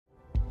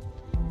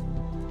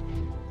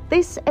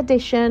This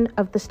edition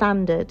of The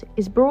Standard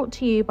is brought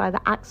to you by the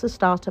AXA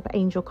Startup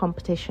Angel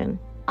Competition.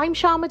 I'm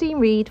Sharmadean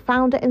Reid,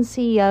 founder and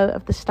CEO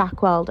of The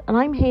Stack World, and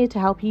I'm here to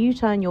help you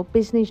turn your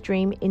business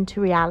dream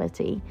into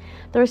reality.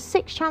 There are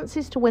 6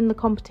 chances to win the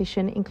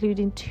competition,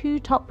 including 2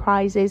 top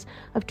prizes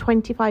of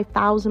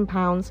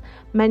 £25,000,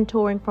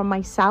 mentoring from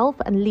myself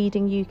and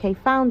leading UK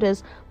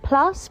founders,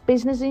 plus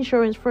business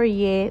insurance for a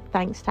year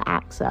thanks to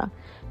AXA.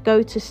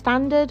 Go to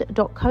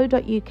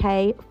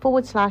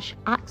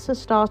standard.co.uk/AXA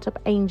Startup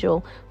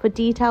Angel for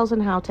details on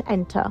how to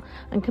enter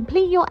and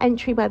complete your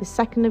entry by the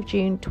 2nd of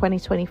June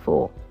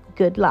 2024.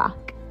 Good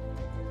luck.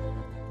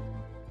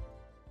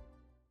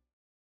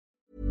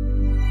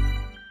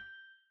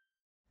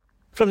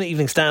 From the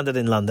Evening Standard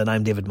in London,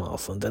 I'm David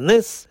Marsland, and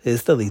this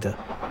is The Leader.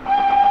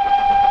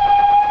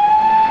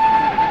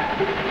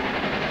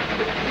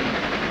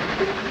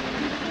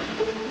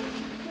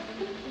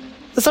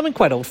 There's something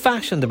quite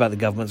old-fashioned about the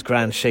government's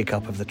grand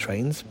shake-up of the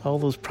trains. All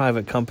those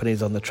private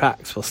companies on the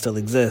tracks will still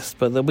exist,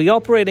 but they'll be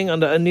operating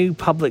under a new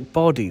public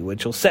body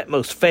which will set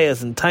most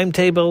fares and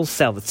timetables,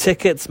 sell the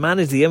tickets,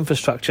 manage the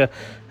infrastructure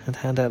and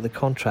hand out the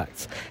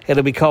contracts.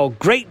 It'll be called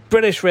Great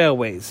British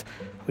Railways,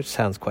 which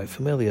sounds quite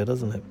familiar,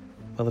 doesn't it?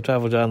 Well, the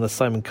travel journalist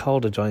Simon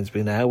Calder joins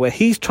me now, where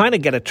he's trying to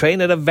get a train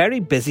at a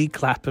very busy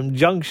Clapham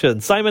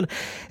Junction. Simon,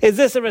 is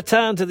this a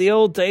return to the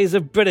old days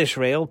of British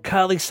Rail,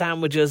 curly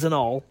sandwiches and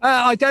all?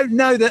 I don't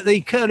know that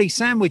the curly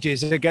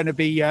sandwiches are going to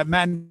be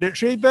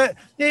mandatory, but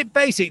it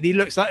basically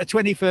looks like a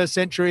 21st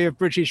century of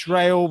British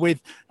Rail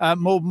with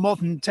more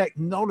modern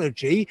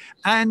technology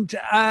and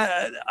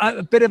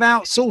a bit of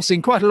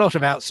outsourcing, quite a lot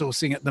of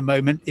outsourcing at the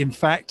moment. In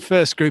fact,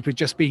 First Group had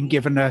just been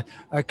given a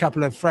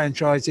couple of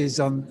franchises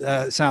on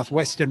South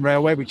Western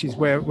Railway, which is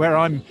where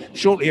I'm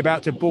shortly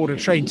about to board a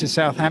train to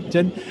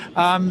Southampton,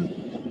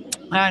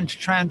 and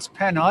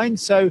TransPennine.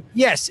 So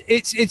yes,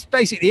 it's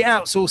basically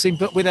outsourcing,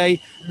 but with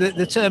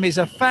the term is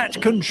a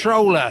fat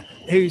controller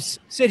who's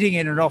sitting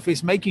in an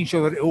office making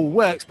sure that it all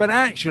works, but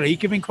actually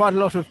giving quite a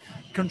lot of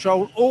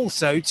control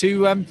also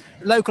to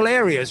local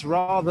areas,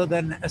 rather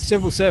than a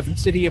civil servant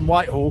sitting in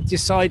Whitehall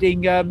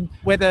deciding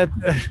whether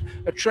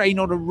a train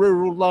on a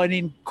rural line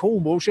in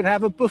Cornwall should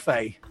have a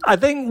buffet. I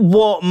think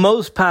what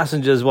most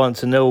passengers want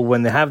to know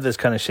when they have this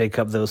kind of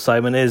shake-up, though,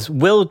 Simon, is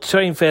will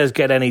train fares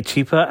get any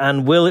cheaper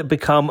and will it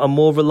become a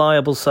more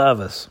reliable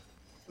service?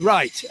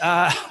 Right.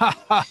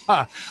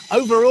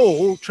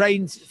 Overall,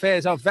 train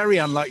fares are very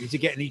unlikely to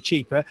get any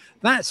cheaper.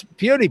 That's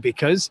purely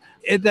because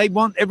they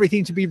want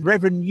everything to be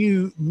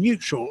revenue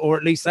neutral, or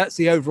at least that's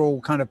the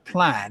overall kind of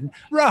plan.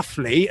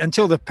 Roughly,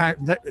 until the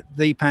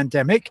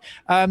pandemic,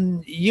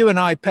 you and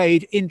I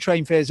paid in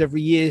train fares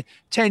every year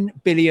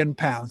 £10 billion.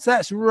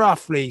 That's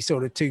roughly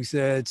sort of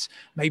 2/3,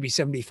 maybe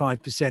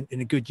 75%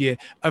 in a good year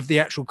of the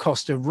actual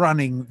cost of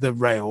running the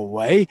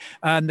railway.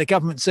 And the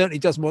government certainly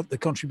doesn't want the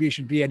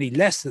contribution to be any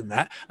less than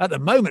that. At the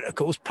moment, of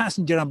course,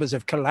 passenger numbers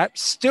have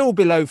collapsed, still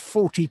below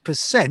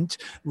 40%.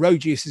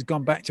 Road use has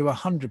gone back to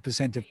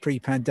 100% of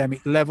pre-pandemic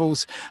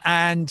levels,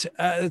 and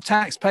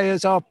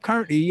taxpayers are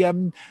currently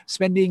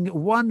spending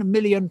 £1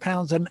 million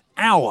an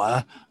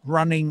hour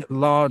running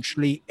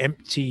largely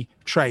empty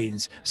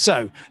trains.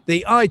 So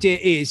the idea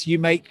is you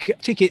make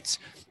tickets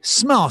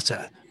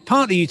smarter.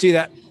 Partly you do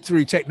that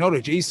through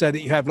technology so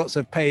that you have lots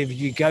of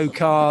pay-as-you-go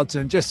cards,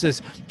 and just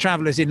as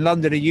travellers in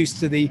London are used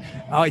to the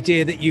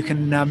idea that you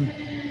can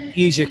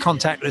use your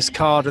contactless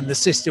card and the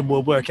system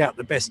will work out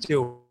the best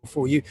deal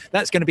for you,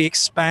 that's going to be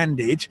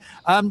expanded.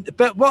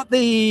 But what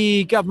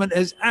the government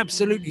has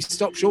absolutely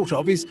stopped short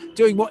of is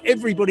doing what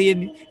everybody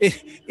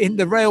in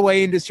the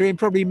railway industry and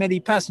probably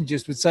many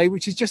passengers would say,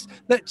 which is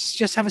let's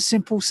just have a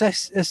simple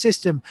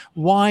system.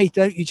 Why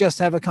don't you just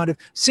have a kind of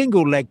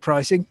single leg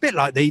pricing, a bit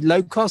like the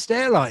low cost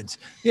airlines?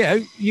 You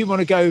know, I want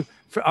to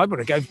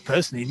go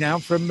personally now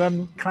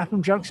from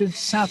Clapham Junction to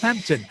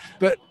Southampton,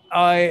 but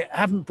I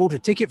haven't bought a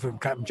ticket from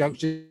Clapham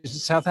Junction to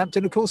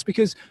Southampton, of course,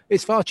 because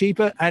it's far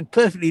cheaper and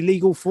perfectly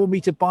legal for me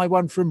to buy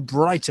one from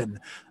Brighton.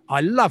 I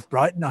love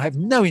Brighton. I have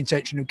no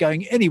intention of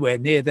going anywhere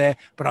near there,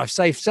 but I've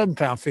saved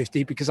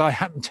 £7.50 because I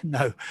happen to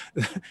know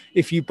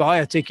if you buy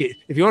a ticket,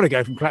 if you want to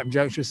go from Clapham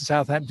Junction to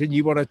Southampton,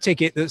 you want a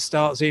ticket that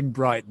starts in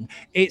Brighton.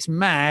 It's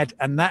mad,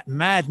 and that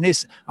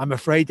madness, I'm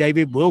afraid,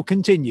 David, will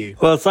continue.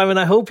 Well, Simon,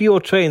 I hope your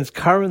train's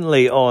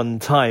currently on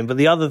time, but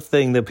the other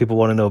thing that people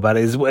want to know about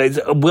is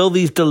will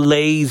these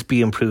delays be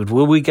improved?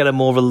 Will we get a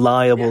more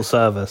reliable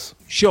service?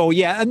 Sure,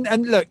 yeah.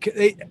 And look,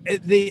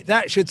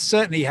 that should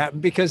certainly happen,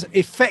 because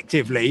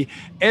effectively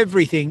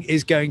everything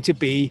is going to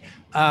be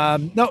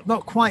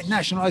not quite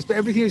nationalised, but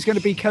everything is going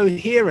to be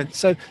coherent.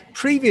 So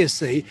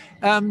previously,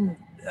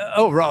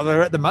 or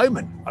rather at the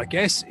moment, I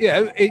guess,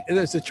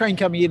 there's a train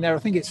coming in there, I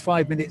think it's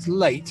 5 minutes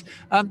late.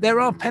 There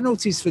are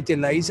penalties for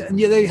delays, and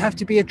they have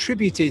to be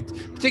attributed,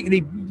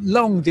 particularly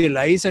long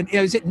delays. And,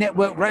 is it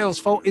Network Rail's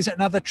fault? Is it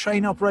another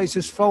train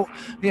operator's fault?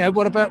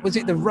 What about, was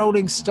it the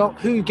rolling stock?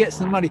 Who gets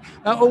the money?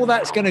 All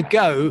that's going to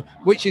go,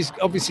 which is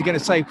obviously going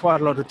to save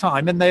quite a lot of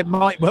time. And there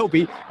might well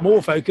be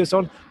more focus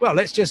on, well,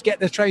 let's just get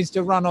the trains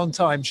to run on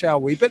time,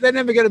 shall we? But they're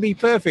never going to be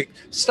perfect.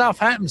 Stuff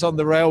happens on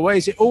the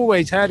railways. It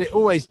always had, it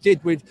always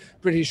did with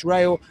British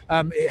Rail.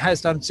 It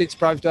has done since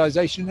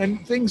privatisation,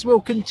 and things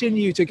will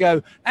continue to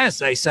go, as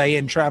they say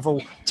in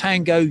travel,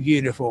 tango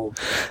uniform.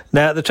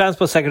 Now, the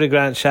Transport Secretary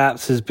Grant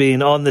Shapps has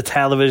been on the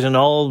television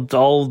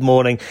all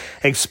morning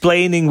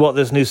explaining what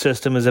this new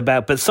system is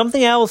about. But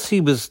something else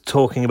he was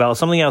talking about,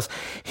 something else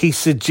he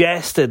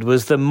suggested,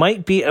 was there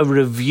might be a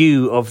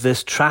review of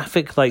this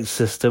traffic light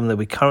system that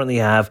we currently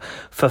have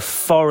for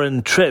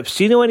foreign trips.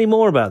 Do you know any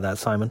more about that,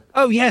 Simon?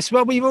 Oh, yes.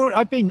 Well,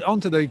 I've been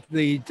onto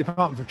the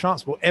Department for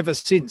Transport ever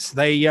since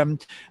they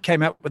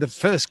came out with the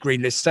first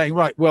green list saying,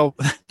 right, well,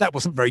 that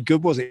wasn't very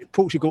good, was it?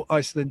 Portugal,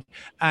 Iceland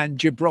and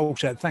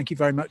Gibraltar. Thank you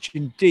very much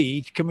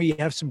indeed. Can we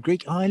have some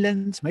Greek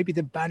islands? Maybe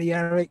the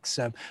Balearics?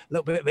 A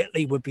little bit of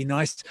Italy would be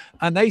nice.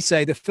 And they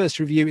say the first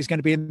review is going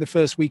to be in the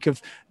first week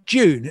of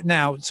June.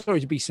 Now, sorry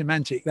to be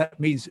semantic. That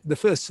means the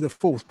 1st to the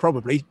 4th,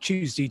 probably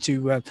Tuesday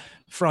to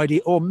Friday,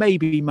 or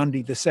maybe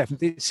Monday the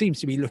 7th. It seems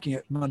to be looking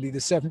at Monday the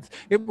 7th.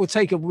 It will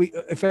take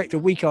effect a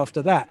week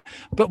after that.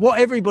 But what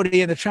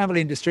everybody in the travel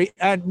industry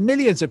and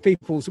millions of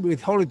people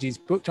with holidays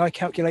booked, I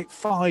calculate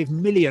 5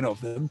 million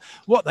of them,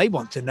 what they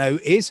want to know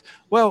is,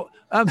 well,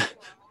 am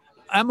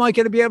I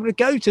going to be able to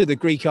go to the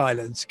Greek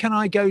islands? Can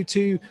I go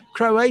to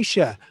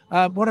Croatia?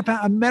 What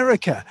about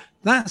America?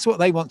 That's what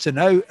they want to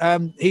know.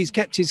 He's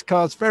kept his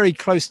cards very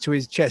close to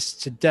his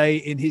chest today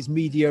in his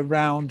media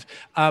round.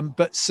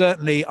 But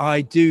certainly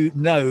I do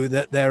know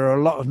that there are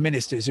a lot of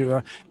ministers who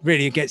are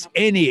really against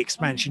any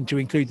expansion to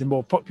include the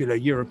more popular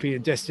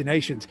European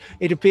destinations.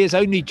 It appears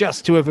only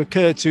just to have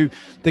occurred to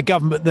the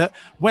government that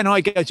when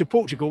I go to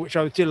Portugal, which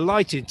I was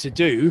delighted to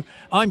do,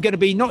 I'm going to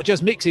be not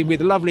just mixing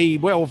with lovely,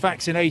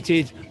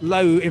 well-vaccinated,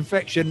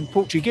 low-infection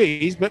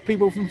Portuguese, but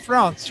people from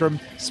France, from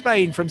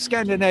Spain, from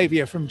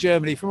Scandinavia, from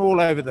Germany, from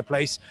all over the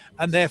place,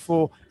 and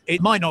therefore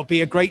it might not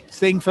be a great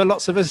thing for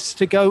lots of us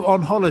to go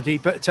on holiday.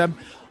 But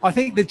I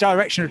think the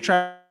direction of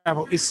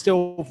travel is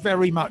still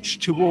very much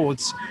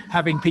towards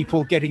having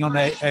people getting on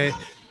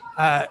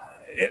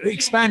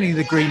expanding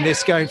the green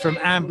list, going from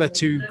amber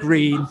to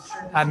green,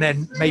 and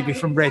then maybe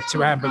from red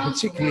to amber,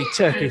 particularly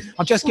Turkey.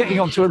 I'm just getting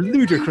onto a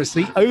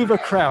ludicrously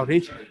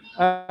overcrowded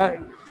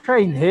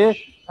train here.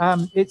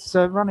 It's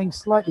running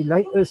slightly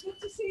late. There's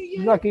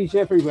luggage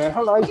everywhere.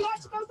 Hello. Would you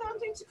like to go down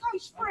into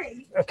Coach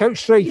 3?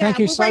 Coach 3, thank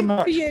you so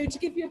much. For you to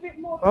give you a bit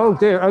more time. Oh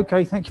dear,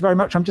 okay, thank you very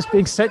much. I'm just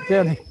being set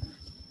down here.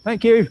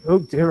 Thank you. Oh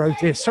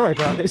dear, sorry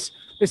about this.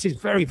 This is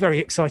very, very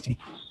exciting.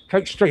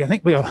 Coach 3, I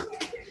think we are.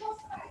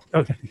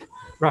 Okay,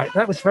 right,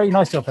 that was very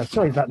nice of her.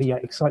 Sorry about the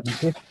excitement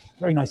here.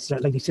 Very nice.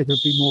 Lady said there'd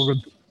be more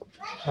room.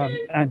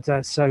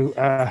 So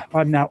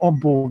I'm now on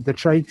board the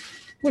train,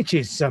 which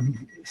is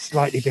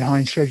slightly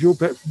behind schedule,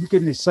 but for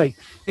goodness sake,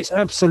 it's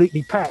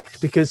absolutely packed,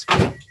 because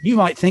you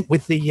might think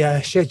with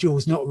the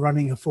schedules not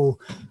running a full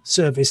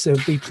service, there'll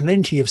be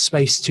plenty of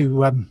space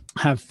to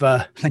have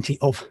plenty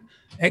of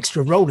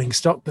extra rolling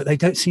stock, but they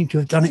don't seem to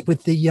have done it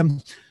with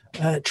the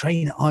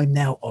train I'm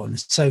now on.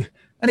 So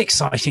an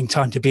exciting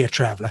time to be a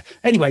traveller.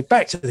 Anyway,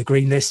 back to the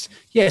green list.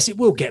 Yes, it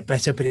will get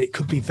better, but it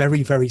could be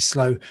very, very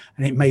slow.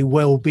 And it may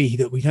well be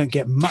that we don't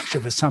get much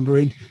of a summer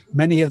in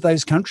many of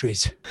those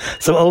countries.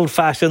 Some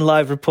old-fashioned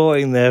live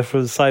reporting there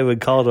from Simon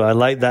Calder. I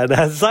like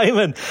that.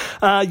 Simon,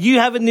 you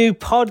have a new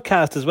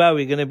podcast as well.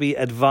 You're going to be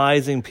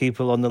advising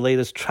people on the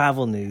latest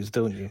travel news,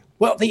 don't you?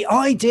 Well, the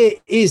idea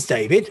is,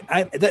 David,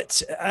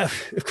 that,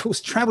 of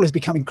course, travel has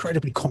become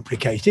incredibly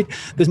complicated.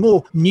 There's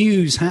more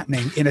news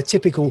happening in a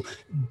typical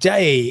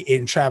day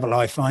in travel,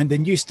 I find,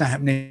 than used to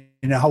happening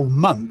in a whole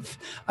month.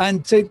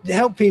 And to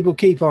help people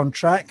keep on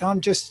track, I'm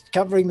just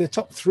covering the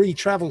top 3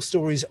 travel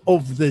stories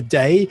of the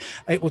day.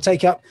 It will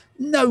take up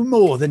no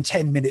more than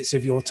 10 minutes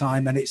of your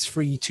time, and it's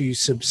free to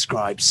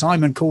subscribe.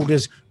 Simon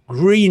Calder's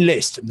Green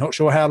List. I'm not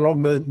sure how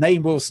long the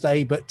name will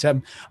stay, but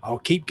I'll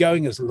keep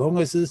going as long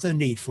as there's a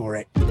need for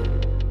it.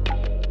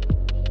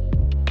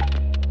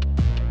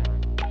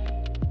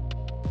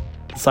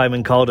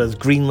 Simon Calder's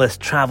Green List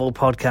Travel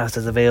podcast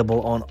is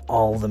available on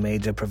all the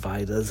major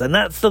providers. And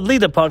that's the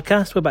Leader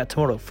Podcast. We're back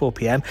tomorrow at 4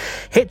 p.m.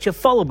 Hit your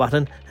follow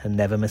button and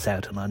never miss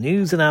out on our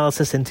news,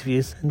 analysis,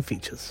 interviews and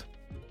features.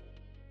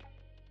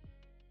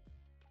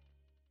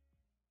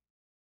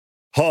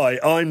 Hi,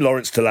 I'm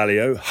Lawrence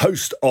Dallaglio,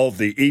 host of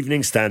the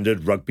Evening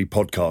Standard Rugby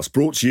Podcast,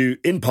 brought to you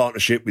in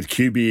partnership with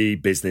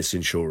QBE Business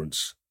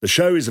Insurance. The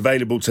show is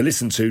available to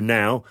listen to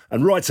now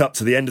and right up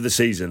to the end of the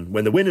season,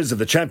 when the winners of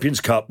the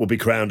Champions Cup will be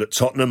crowned at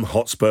Tottenham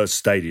Hotspur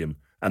Stadium,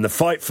 and the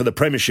fight for the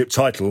Premiership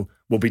title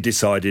will be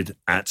decided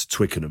at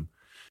Twickenham.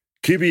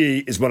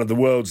 QBE is one of the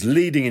world's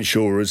leading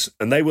insurers,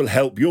 and they will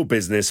help your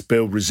business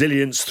build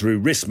resilience through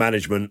risk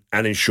management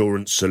and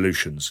insurance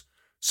solutions.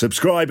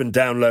 Subscribe and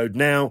download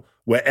now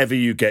wherever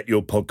you get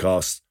your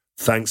podcasts.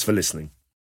 Thanks for listening.